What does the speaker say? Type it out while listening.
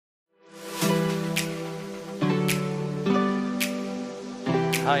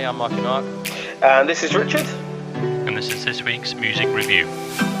Hi, I'm Marky Mark. And this is Richard. And this is this week's music review.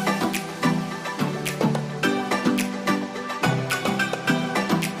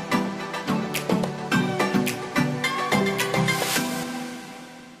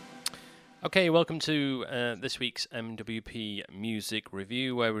 Okay, welcome to this week's MWP Music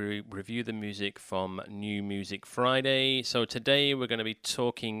Review, where we review the music from New Music Friday. So today we're going to be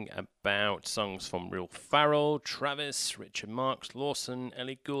talking about songs from Will Ferrell, Travis, Richard Marx, Lawson,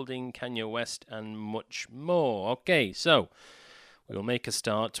 Ellie Goulding, Kanye West, and much more. Okay, so we'll make a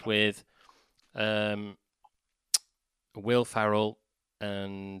start with Will Ferrell,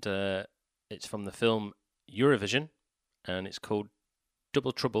 and it's from the film Eurovision, and it's called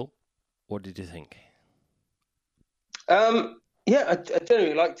Double Trouble. What did you think? Yeah, I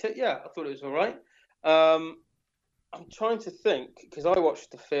generally liked it. Yeah, I thought it was all right. I'm trying to think because I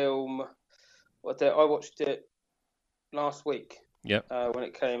watched the film. I watched it last week. Yep. When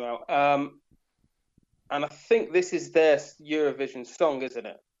it came out. And I think this is their Eurovision song, isn't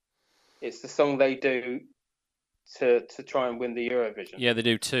it? It's the song they do to try and win the Eurovision. Yeah, they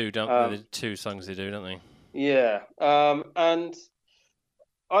do two, don't they? Two songs they do, don't they? Yeah. And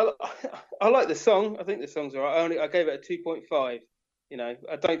I like the song. I think the song's all right. I gave it a 2.5. You know,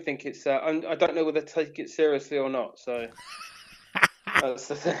 I don't think it's. I don't know whether to take it seriously or not. So that's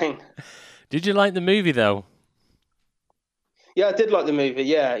the thing. Did you like the movie though? Yeah, I did like the movie.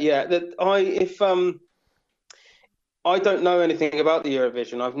 Yeah. I don't know anything about the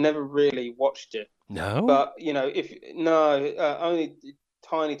Eurovision. I've never really watched it. No. But only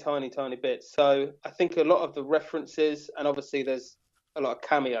tiny bits. So I think a lot of the references, and obviously there's a lot of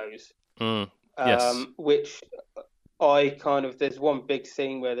cameos. Yes. Which there's one big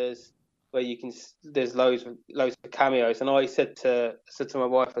scene where there's loads of cameos, and I said to my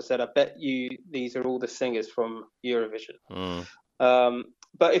wife, I said, I bet you these are all the singers from Eurovision.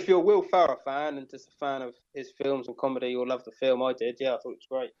 But if you're a Will Ferrell fan and just a fan of his films and comedy, you'll love the film. I did, yeah, I thought it was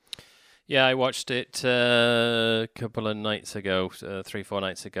great. Yeah, I watched it a couple of nights ago, 3-4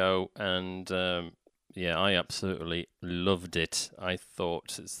 nights ago, and yeah, I absolutely loved it. I thought,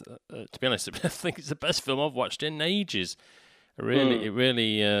 to be honest, I think it's the best film I've watched in ages. It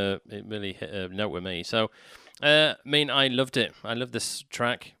really hit a note with me. So, I loved it. I love this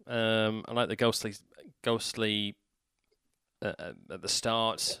track. I like the ghostly at the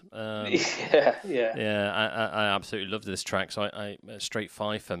start. Yeah. I absolutely loved this track. So I straight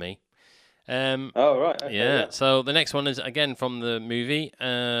 5 for me. Oh, right. Okay, yeah. So the next one is again from the movie.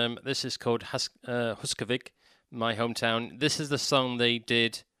 This is called Husavik, My Hometown. This is the song they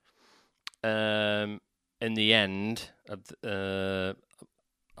did in the end of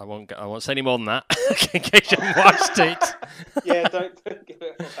I won't say any more than that in case you haven't watched it. Yeah, don't give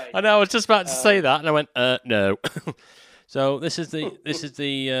it away. I know. I was just about to say that, and I went, no. So this is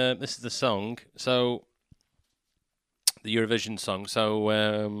the song. So the Eurovision song.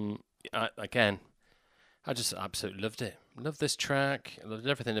 So I just absolutely loved it. Loved this track. Loved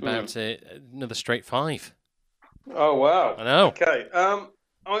everything about it. Another straight 5. Oh wow! I know. Okay.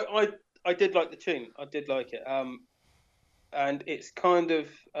 I did like the tune. I did like it. And it's kind of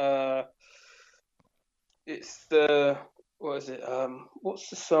it's the what is it? What's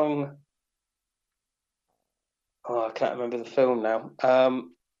the song? Oh, I can't remember the film now.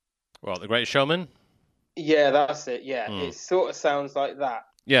 Well, The Great Showman. Yeah, that's it. Yeah, it sort of sounds like that.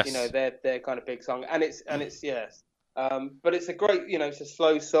 Yes. You know, their kind of big song, and it's yes. But it's a great, it's a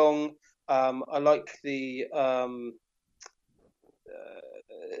slow song. I like the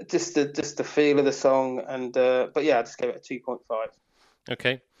just the feel of the song, and but yeah, I just gave it a 2.5.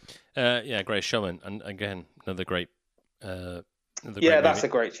 Okay. Yeah, Great Showman, and again another great. That's movie. a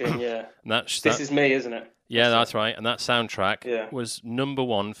great tune. Yeah. This is me, isn't it? Yeah, that's right. And that soundtrack was number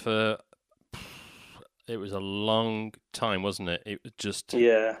 1 for. It was a long time, wasn't it? It was just.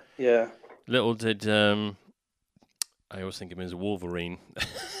 Yeah. Little did I always think of him as Wolverine.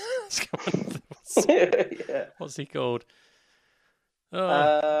 Yeah. What's he called? Hang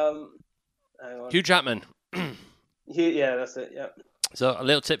on. Hugh Jackman. Yeah, that's it. Yeah. So a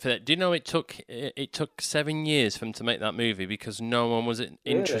little tip for that. Do you know it took 7 years for him to make that movie because no one was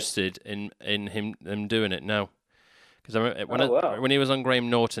interested in them doing it? No, because I remember when he was on Graham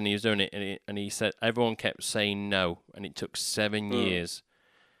Norton, he was doing it, and he said everyone kept saying no, and it took 7 years.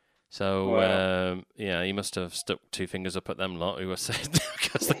 So he must have stuck 2 fingers up at them lot who were saying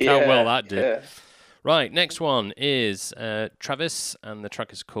because look how well that did. Yeah. Right, next one is Travis, and the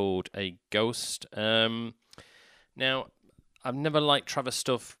track is called A Ghost. Now, I've never liked Travis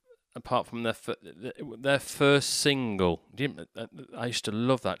stuff apart from their first single. I used to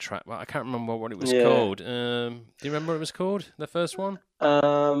love that track, but I can't remember what it was called. Do you remember what it was called, the first one?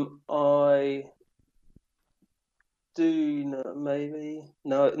 I do know, maybe.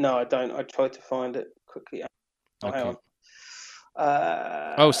 No, I don't. I tried to find it quickly. Oh, hang Okay. on.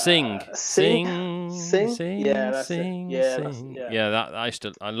 Oh, sing, Sing, sing, sing. Yeah, sing, that's it. sing, Yeah, that's sing. yeah. Yeah,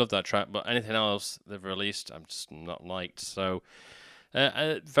 that I love that track, but anything else they've released, I'm just not liked. So,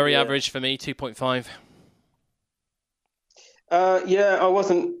 very Yeah. average for me, 2.5. Yeah, I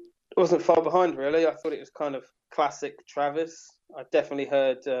wasn't far behind really. I thought it was kind of classic Travis. I definitely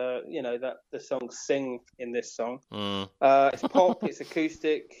heard that the song "Sing" in this song. Mm, It's pop, it's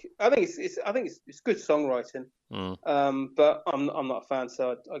acoustic. I think it's good songwriting. mm. But I'm not a fan,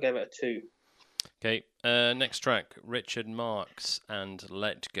 so I gave it a 2. Okay, next track, Richard Marx and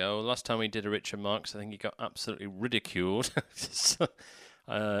Let Go. Last time we did a Richard Marx, I think he got absolutely ridiculed. So,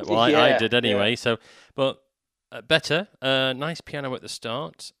 well, I did anyway. Yeah. So, but better. Nice piano at the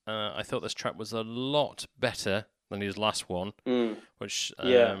start. I thought this track was a lot better than his last one, Mm, which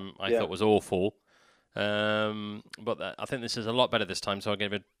yeah, I yeah. thought was awful. But I think this is a lot better this time, so I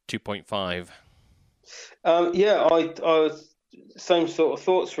gave it 2.5. Yeah, I was same sort of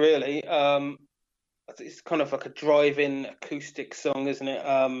thoughts really. It's kind of like a drive-in acoustic song, isn't it?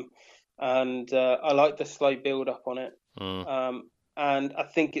 And I like the slow build up on it. Mm, And I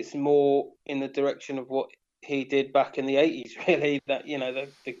think it's more in the direction of what he did back in the 80s, really. That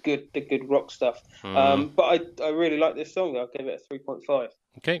the good rock stuff. mm. But I really like this song. I'll give it a 3.5.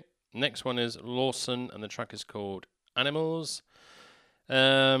 Okay, next one is Lawson, and the track is called Animals.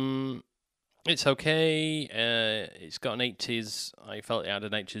 Um, it's okay. It's got an 80s. I felt it had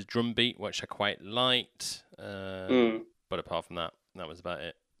an 80s drum beat, which I quite liked. Mm. But apart from that, that was about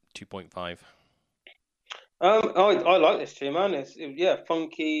it. 2.5. I like this tune, man. Yeah,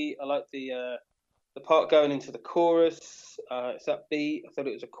 funky. I like the part going into the chorus. It's upbeat. I thought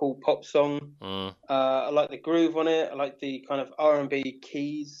it was a cool pop song. Mm. I like the groove on it. I like the kind of R&B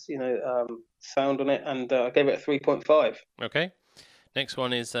keys, sound on it, and I gave it a 3.5. Okay. Next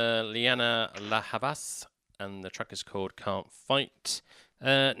one is Liana La Havas, and the track is called Can't Fight.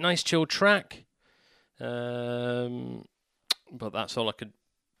 Nice chill track. But that's all I could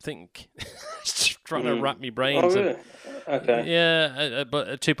think. Just trying to wrap my brains. Oh, really? Okay. Yeah,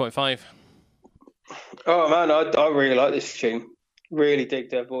 but 2.5. Oh man, I really like this tune. Really dig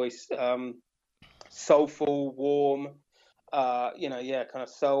their voice. Soulful, warm. Kind of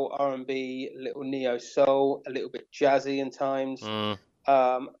soul, R&B, a little neo soul, a little bit jazzy in times. Mm.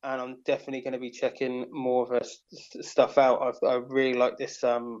 And I'm definitely going to be checking more of her stuff out. I really like this.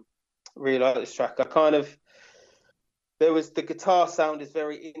 Really like this track. There was the guitar sound is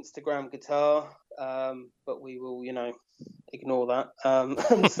very Instagram guitar, but we will, ignore that. So,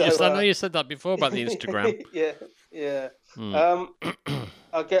 Yes, I know you said that before about the Instagram. yeah. Mm.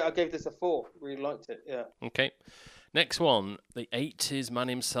 I gave this a 4. Really liked it. Yeah. Okay. Next one, the 80s man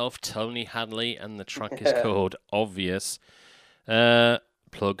himself, Tony Hadley, and the track is called Obvious.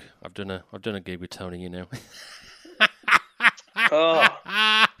 Plug. I've done a gig with Tony, you know. Oh,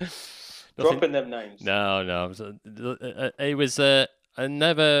 dropping them names. No. It was. I've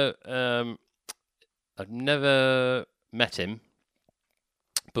never met him,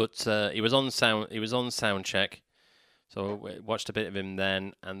 but he was on sound. He was on sound check, so we watched a bit of him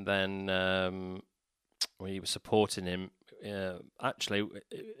then, and then we were supporting him. Actually,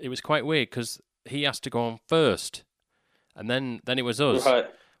 it was quite weird because he asked to go on first, and then it was us. Right.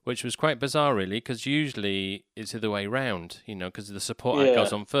 Which was quite bizarre, really, because usually it's the other way round, because the support act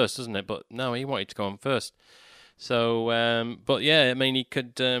goes on first, doesn't it? But no, he wanted to go on first. So, but yeah, I mean,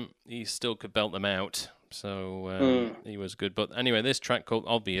 he still could belt them out. So he was good. But anyway, this track called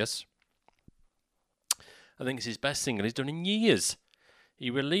Obvious, I think it's his best single he's done in years. He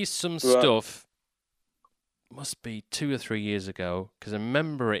released some stuff, must be 2 or 3 years ago, because I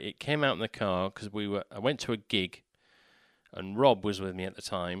remember it came out in the car, because I went to a gig, and Rob was with me at the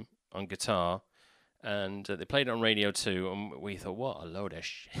time on guitar, and they played it on Radio 2, and we thought, what a load of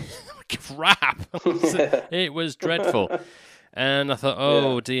crap. It was dreadful. And I thought,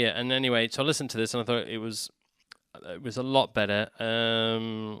 oh dear. And anyway, so I listened to this, and I thought it was a lot better.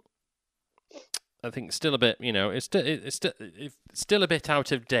 I think still a bit, it's still a bit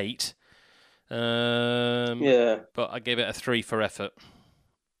out of date. But I gave it a 3 for effort.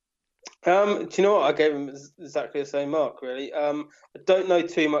 Do you know what? I gave him exactly the same mark, really. I don't know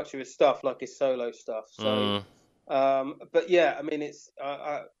too much of his stuff, like his solo stuff. So, but yeah, I mean, it's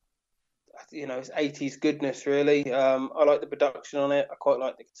it's 80s goodness, really. I like the production on it. I quite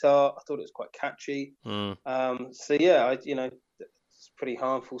like the guitar. I thought it was quite catchy. So yeah, it's a pretty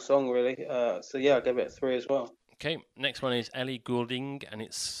harmful song, really. So yeah, I gave it a 3 as well. Okay, next one is Ellie Goulding, and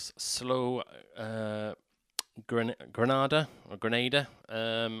it's slow Granada or Grenada.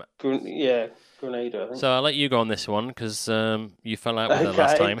 Yeah, Grenada, I think. So I'll let you go on this one because you fell out with her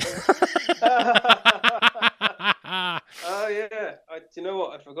last Okay. time. Oh yeah, do you know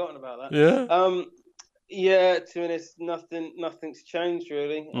what? I'd forgotten about that. Yeah. Yeah. To be honest, nothing's changed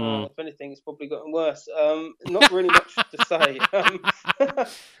really. If anything, it's probably gotten worse. Not really much to say. Do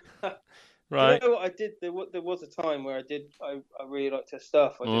you Right. know what I did? There was a time where I really liked her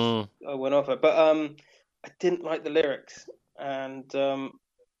stuff. Mm. I went off her, but I didn't like the lyrics, and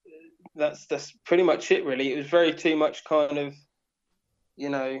that's pretty much it really. It was very too much kind of, you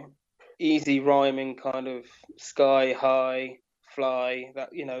know, easy rhyming kind of sky high fly. That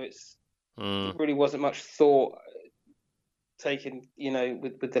it really wasn't much thought taken,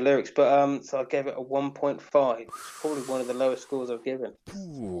 with the lyrics. But so I gave it a 1.5. Probably one of the lowest scores I've given.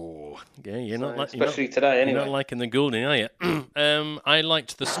 Ooh. Yeah, especially today anyway. You're not liking the Goulding, are you? I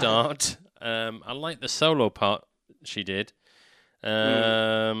liked the start. I liked the solo part she did.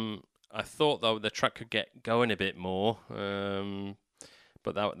 I thought though the track could get going a bit more.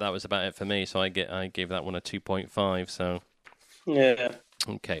 But that was about it for me. So I gave that one a 2.5. So yeah.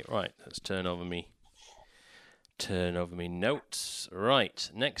 Okay, right. Let's turn over me notes.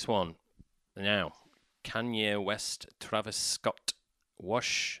 Right, next one. Now, Kanye West, Travis Scott,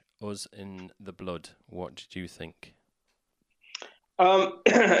 Wash Us in the Blood. What did you think?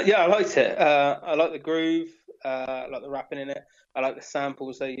 Yeah, I liked it. I like the groove. I like the rapping in it. I like the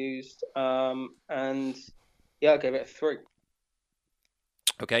samples they used. And yeah, I gave it a 3.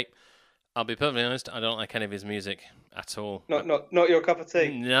 Okay, I'll be perfectly honest. I don't like any of his music at all. Not your cup of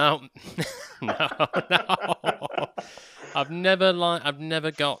tea. No, no. I've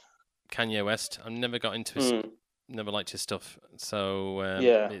never got Kanye West. I've never got into his, never liked his stuff. So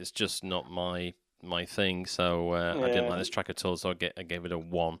it's just not my thing. So I didn't like this track at all. So I gave it a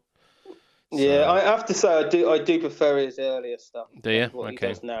 1. Yeah, I have to say I do prefer his earlier stuff. Do you? What Okay.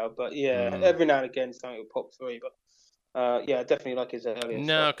 he does now, but yeah, every now and again something will pop through. But yeah, I definitely like his earlier stuff.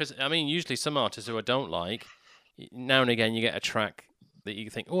 No, because I mean, usually some artists who I don't like, now and again you get a track that you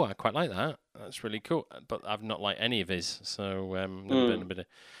think, oh, I quite like that. That's really cool. But I've not liked any of his, so never been a bit of...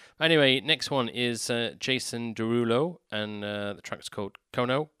 Anyway, next one is Jason Derulo, and the track's called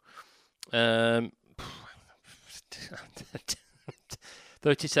Kono.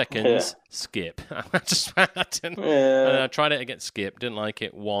 30 seconds, skip. I just and I tried it against skip, didn't like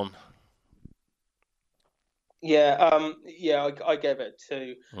it, 1. Yeah, I gave it a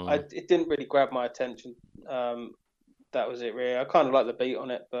 2. It didn't really grab my attention. That was it really. I kind of like the beat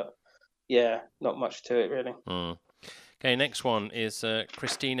on it, but yeah, not much to it really. Okay, next one is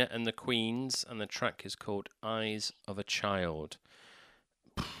Christina and the Queens, and the track is called Eyes of a Child.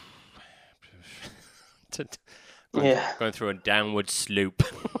 Going through a downward slope.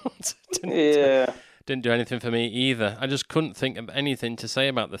 Didn't do anything for me either. I just couldn't think of anything to say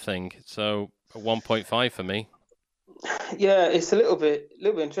about the thing. So a 1.5 for me. Yeah, it's a little bit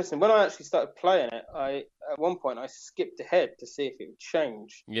interesting. When I actually started playing it, at one point I skipped ahead to see if it would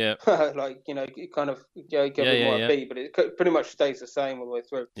change. Yeah. Like, it kind of give it more beat, but it pretty much stays the same all the way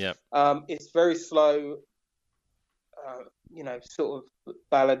through. Yeah. It's very slow, sort of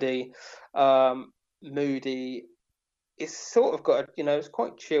ballady, moody. It's sort of got it's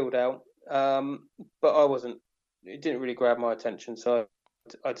quite chilled out. But it didn't really grab my attention, so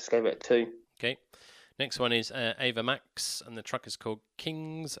I just gave it a 2. Okay. Next one is Ava Max, and the track is called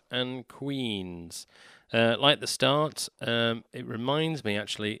Kings and Queens. Like the start, it reminds me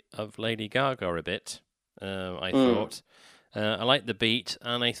actually of Lady Gaga a bit, I thought. I liked the beat,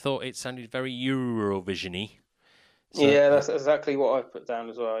 and I thought it sounded very Eurovision-y. So, yeah, that's exactly what I put down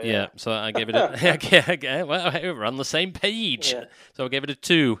as well. Yeah, so I gave it a... well, we're on the same page. Yeah. So I gave it a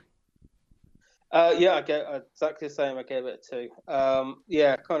 2. Yeah, I gave exactly the same. I gave it a 2.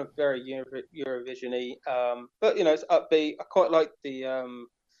 Yeah, kind of very Eurovision-y. But it's upbeat. I quite like the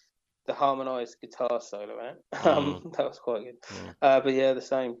harmonized guitar solo in it. That was quite good. But yeah, the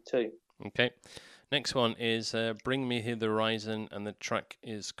same 2. Okay. Next one is Bring Me Here the Horizon, and the track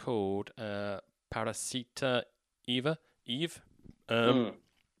is called Parasita Eve.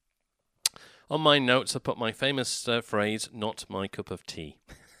 On my notes, I put my famous phrase, "Not my cup of tea."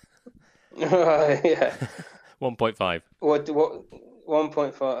 Yeah. 1.5. What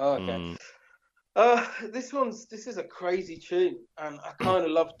 1.5? Oh, okay. This is a crazy tune, and I kind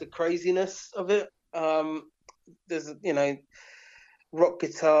of love the craziness of it. There's rock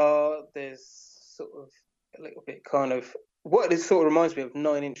guitar. There's sort of a little bit kind of what it sort of reminds me of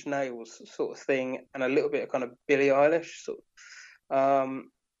 9 Inch Nails sort of thing, and a little bit of kind of Billie Eilish sort of.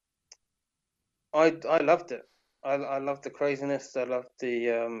 I loved it. I loved the craziness. I loved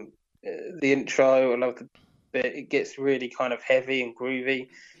the intro. I loved bit, it gets really kind of heavy and groovy.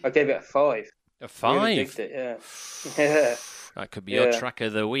 I gave it a 5. A 5? Really digged it, yeah. Yeah. That could be your track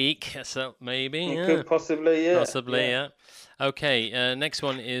of the week, so maybe. It could possibly, yeah. Possibly, yeah. Okay, next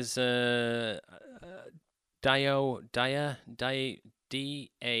one is Daoi.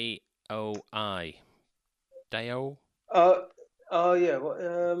 D-A-O-I. Daoi? Oh, yeah. What,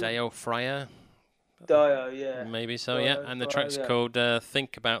 Dayo Fryer? Dio, yeah. Maybe so, Dio yeah. And the track's Fryer, yeah. called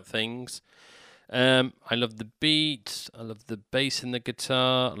Think About Things. I love the beat. I love the bass in the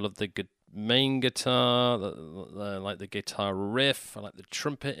guitar. I love the main guitar. I like the guitar riff. I like the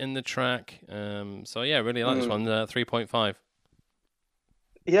trumpet in the track. So, yeah, really like this one. 3.5.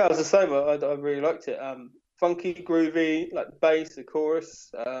 Yeah, I was the same. I really liked it. Funky, groovy, like the bass, the chorus,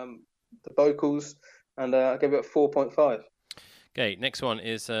 the vocals, and I gave it a 4.5. Okay, next one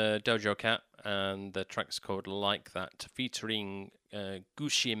is Dojo Cat, and the track's called Like That, featuring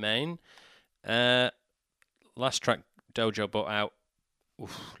Gucci Mane. Last track Dojo brought out.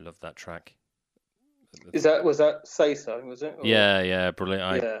 Oof, love that track. Was that Say So? Was it? Or... Yeah,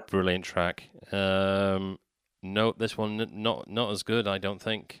 brilliant. Brilliant track. No, this one not as good. I don't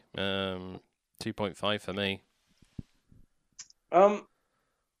think. 2.5 for me.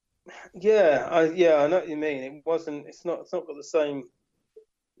 Yeah, I know what you mean. It wasn't. It's not got the same,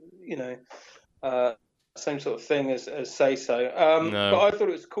 same sort of thing as Say So. No. But I thought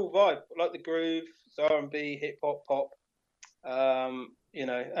it was a cool vibe. I like the groove. It's R&B, hip hop, pop. And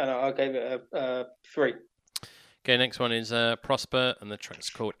I gave it a 3. Okay, next one is Prosper, and the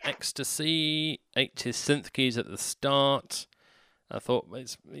track's called Ecstasy. 80s synth keys at the start. I thought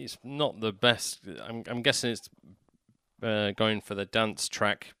it's not the best. I'm guessing it's going for the dance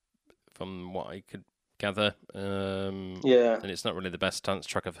track, from what I could gather. And it's not really the best dance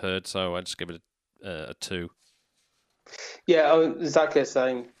track I've heard, so I just give it a 2. Yeah, I was exactly the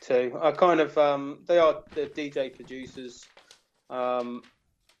same too. I kind of they're DJ producers, I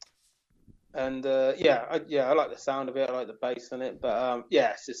like the sound of it. I like the bass in it, but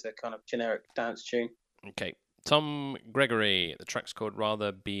it's just a kind of generic dance tune. Okay, Tom Gregory. The track's called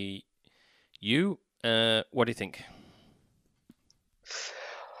Rather Be You. What do you think?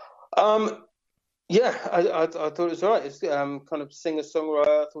 I thought it was alright. It's kind of singer-songwriter.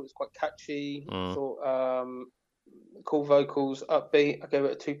 I thought it was quite catchy. I thought cool vocals, upbeat. I gave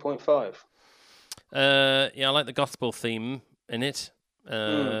it a 2.5. I like the gospel theme in it.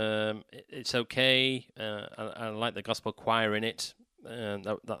 It's okay. I like the gospel choir in it.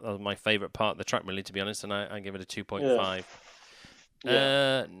 That was my favourite part of the track, really, to be honest, and I give it a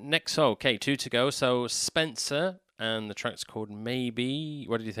 2.5. Next, 2 to go. So Spencer, and the track's called Maybe.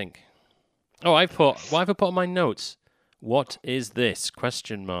 What did you think? Oh, why have I put on my notes? What is this?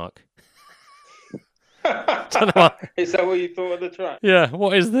 Question mark. Is that what you thought of the track? Yeah,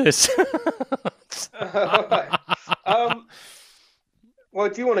 what is this? Well,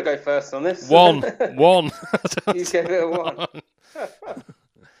 do you want to go first on this? 1. You gave it a 1.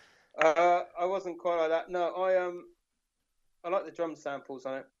 I wasn't quite like that. No, I like the drum samples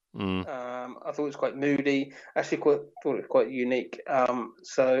on it. I thought it was quite moody. Actually, thought it was quite unique.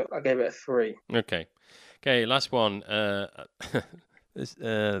 So I gave it a 3. Okay, last one. This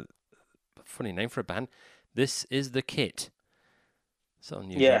funny name for a band. This Is the Kit. It's an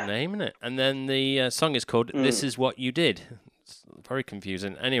unusual name, isn't it? And then the song is called This Is What You Did. It's very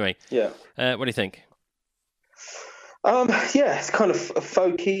confusing. Anyway, what do you think? It's kind of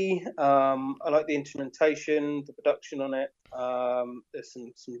folky. I like the instrumentation, the production on it. There's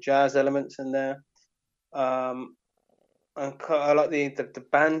some jazz elements in there. I like the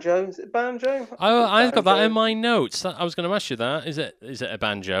banjo. Is it banjo? I've got that in my notes. I was going to ask you that. Is it a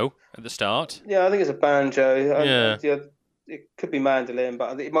banjo at the start? Yeah, I think it's a banjo. It could be mandolin, but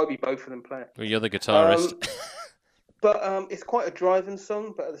I think it might be both of them playing. Well, you're the guitarist. But it's quite a driving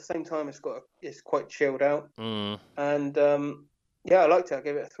song, but at the same time, it's quite chilled out. And I liked it. I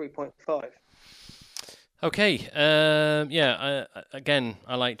gave it a 3.5. Okay. Again,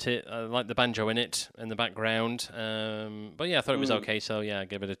 I liked it. I liked the banjo in it in the background. But I thought it was okay. So I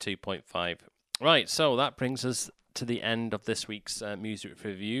gave it a 2.5. Right. So that brings us to the end of this week's music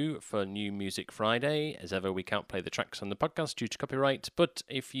review for New Music Friday. As ever, we can't play the tracks on the podcast due to copyright. But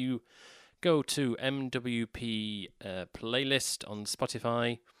if you go to MWP playlist on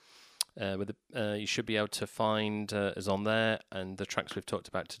Spotify, you should be able to find us on there, and the tracks we've talked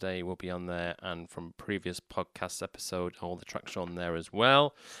about today will be on there, and from previous podcast episode, all the tracks are on there as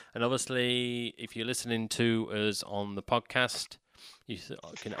well. And obviously, if you're listening to us on the podcast, you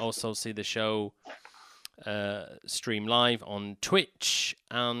can also see the show stream live on Twitch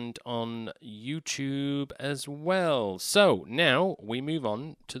and on YouTube as well. So now we move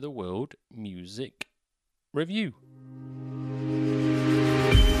on to the World Music Review.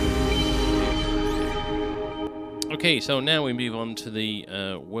 Okay, so now we move on to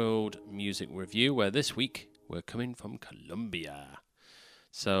the World Music Review, where this week we're coming from Colombia.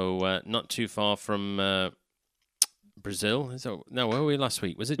 So not too far from Brazil. No, where were we last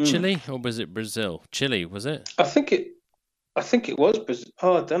week? Was it Chile or was it Brazil? Chile, was it? I think it was Brazil.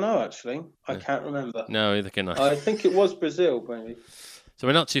 Oh, I don't know actually. I can't remember. No, either can I. I think it was Brazil, maybe. So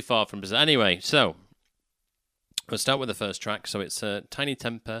we're not too far from Brazil. Anyway, so we'll start with the first track. So it's Tiny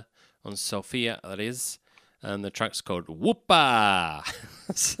Temper on Sofia Riz, and the track's called Whoopa.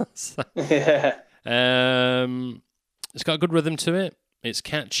 Yeah. It's got a good rhythm to it. It's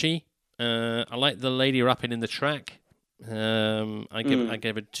catchy. I like the lady rapping in the track. I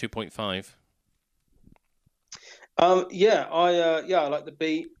gave it 2.5. I like the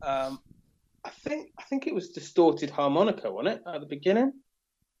beat. I think it was distorted harmonica, wasn't it, at the beginning?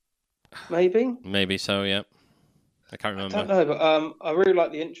 Maybe. Maybe so. Yeah. I can't remember. I don't know, but I really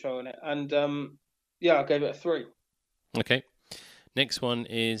like the intro in it, and I gave it a 3. Okay. Next one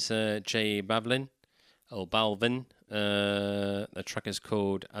is J Balvin. The track is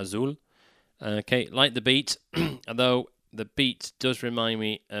called Azul. Okay, like the beat, although the beat does remind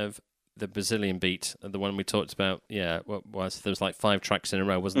me of the Brazilian beat, the one we talked about. Yeah, there was like 5 tracks in a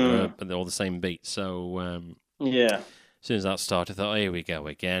row, wasn't there? But they're all the same beat. So yeah. As soon as that started, I thought, oh, here we go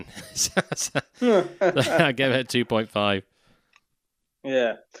again. I gave it a 2.5.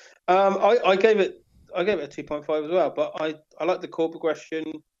 Yeah, I gave it a 2.5 as well. But I like the chord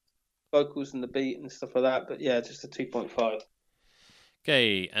progression, vocals and the beat and stuff like that. But yeah, just a 2.5.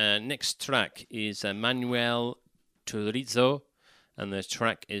 Okay, next track is Manuel Turizo, and the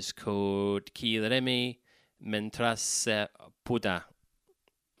track is called Quíreme Mientras Pueda.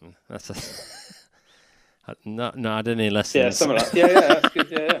 That's a... No, I didn't hear lessons. Yeah, something like that. Yeah, that's good.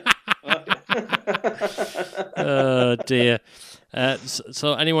 Yeah. Oh, dear.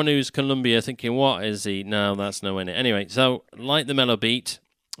 So anyone who's Colombia thinking, what is he? No, that's no in it. Anyway, so like the mellow beat,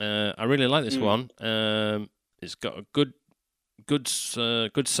 I really like this one. It's got a good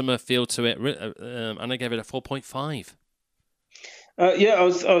summer feel to it, and I gave it a 4.5. I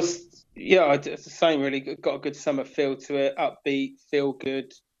it's the same really. Got a good summer feel to it, upbeat, feel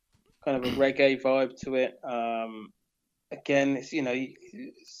good, kind of a reggae vibe to it. Again, it's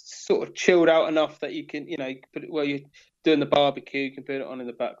sort of chilled out enough that you can put it while you're doing the barbecue, you can put it on in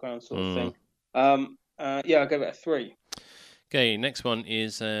the background sort of thing. I gave it a 3. Okay, next one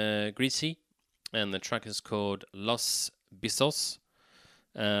is Greasy, and the track is called Los Bisos.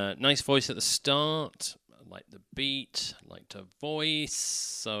 Nice voice at the start. I like the beat. I liked her voice.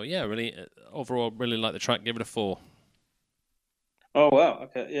 So yeah, really overall, really like the track. Give it a 4. Oh wow,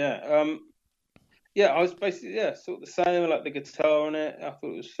 okay, yeah. I was basically sort of the same. I like the guitar on it. I thought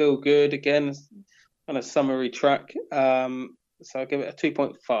it was feel good again, kind of summery track. So I give it a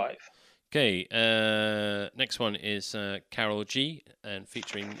 2.5. Okay, next one is Karol G and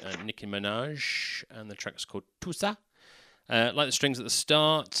featuring Nicki Minaj, and the track's called Tusa. Like the strings at the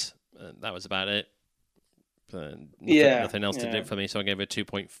start. That was about it. Nothing else to do for me, so I gave it a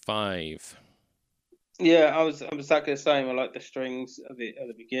 2.5. Yeah, I was exactly the same. I like the strings at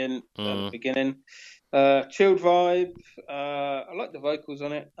the beginning. Chilled vibe. I like the vocals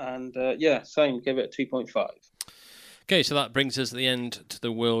on it, and same. Give it a 2.5. Okay, so that brings us at the end to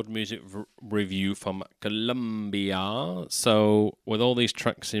the World Music Review from Colombia. So, with all these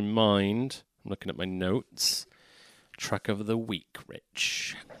tracks in mind, I'm looking at my notes. Track of the week,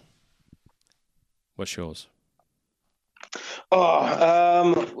 Rich. What's yours?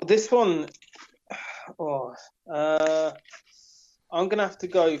 This one. I'm gonna have to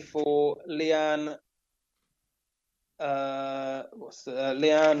go for Lianne.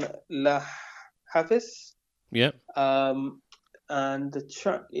 Lianne La Havas. Yeah. And the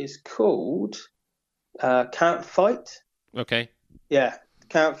track is called "Can't Fight." Okay. Yeah,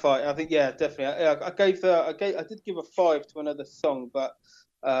 "Can't Fight." I think definitely. I did give a 5 to another song, but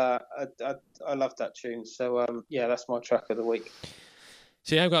I love that tune. So that's my track of the week.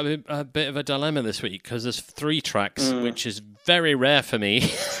 See, I've got a bit of a dilemma this week because there's 3 tracks, which is very rare for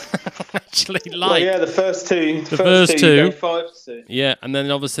me. Actually, the first two. The first two. You gave 5 to. Yeah, and then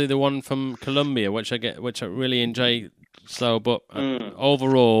obviously the one from Colombia, which I really enjoy. So, but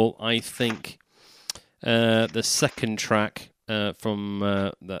overall, I think the second track from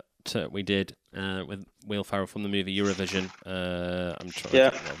that we did with Will Ferrell from the movie Eurovision. I'm trying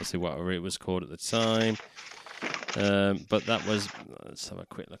to think obviously what it was called at the time. But that was, let's have a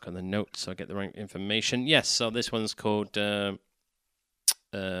quick look on the notes so I get the right information. Yes, so this one's called Husavik,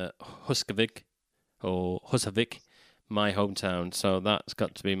 My Hometown. So that's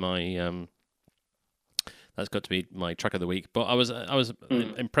got to be my that's got to be my track of the week. But I was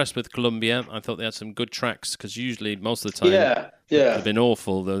impressed with Colombia. I thought they had some good tracks because usually most of the time they've been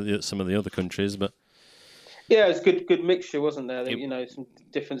awful. Some of the other countries, but yeah, it's good mixture, wasn't there? Some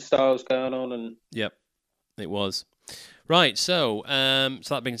different styles going on, and yep, it was. Right, so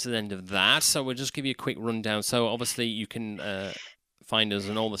that brings us to the end of that. So we'll just give you a quick rundown. So obviously you can find us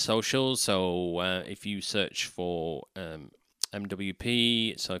on all the socials. So if you search for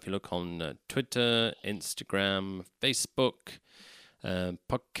MWP, so if you look on Twitter, Instagram, Facebook,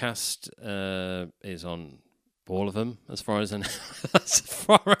 podcast is on all of them, as far as I know.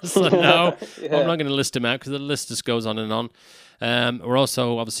 Yeah. I'm not going to list them out because the list just goes on and on. We're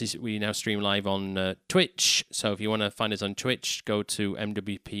also, obviously, we now stream live on Twitch. So if you want to find us on Twitch, go to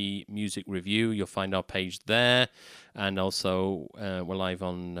MWP Music Review. You'll find our page there. And also, we're live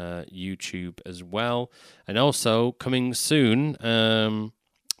on YouTube as well. And also, coming soon, there'll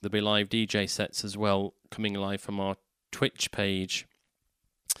be live DJ sets as well, coming live from our Twitch page.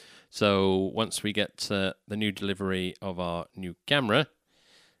 So once we get the new delivery of our new camera,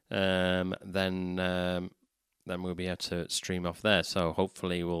 then we'll be able to stream off there. So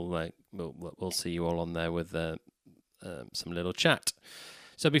hopefully we'll see you all on there with some little chat.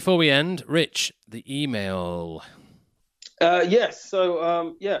 So before we end, Rich, the email. Yes.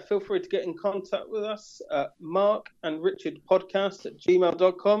 So feel free to get in contact with us at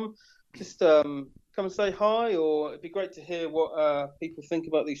markandrichardpodcast@gmail.com. Just come and say hi, or it'd be great to hear what people think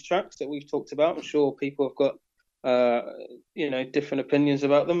about these tracks that we've talked about. I'm sure people have got different opinions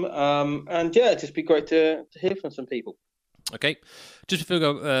about them, and just be great to hear from some people. Okay, just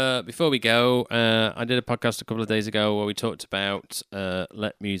before we go, I did a podcast a couple of days ago where we talked about the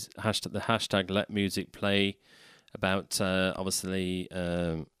hashtag Let Music Play, about obviously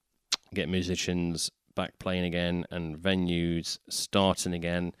getting musicians back playing again and venues starting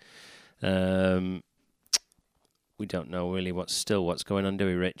again. We don't know really what's going on, do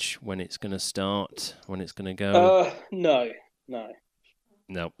we, Rich? When it's going to start, when it's going to go? No.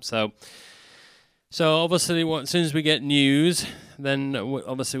 So obviously, as soon as we get news, then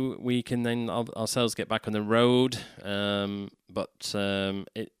obviously we can then ourselves get back on the road. But the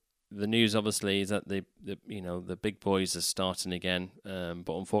news obviously is that the big boys are starting again.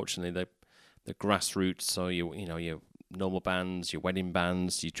 But unfortunately, the grassroots, so your normal bands, your wedding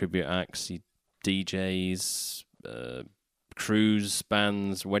bands, your tribute acts, your DJs, cruise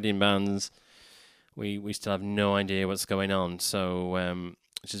bands, wedding bands, we still have no idea what's going on. So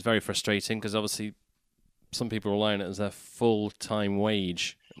which is very frustrating because obviously some people rely on it as their full-time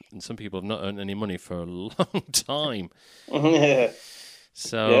wage, and some people have not earned any money for a long time. Yeah.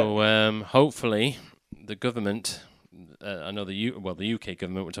 So hopefully the government, I know the UK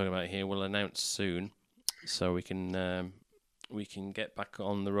government we're talking about here, will announce soon, so we can get back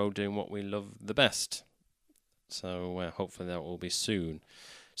on the road doing what we love the best. So hopefully that will be soon.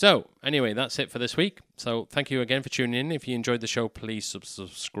 So anyway, that's it for this week. So thank you again for tuning in. If you enjoyed the show, please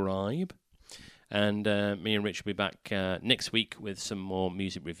subscribe. And me and Rich will be back next week with some more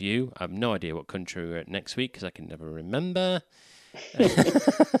music review. I have no idea what country we're at next week because I can never remember.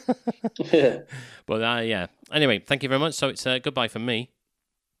 But yeah. Anyway, thank you very much. So it's goodbye from me.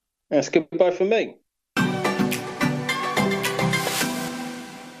 That's goodbye from me.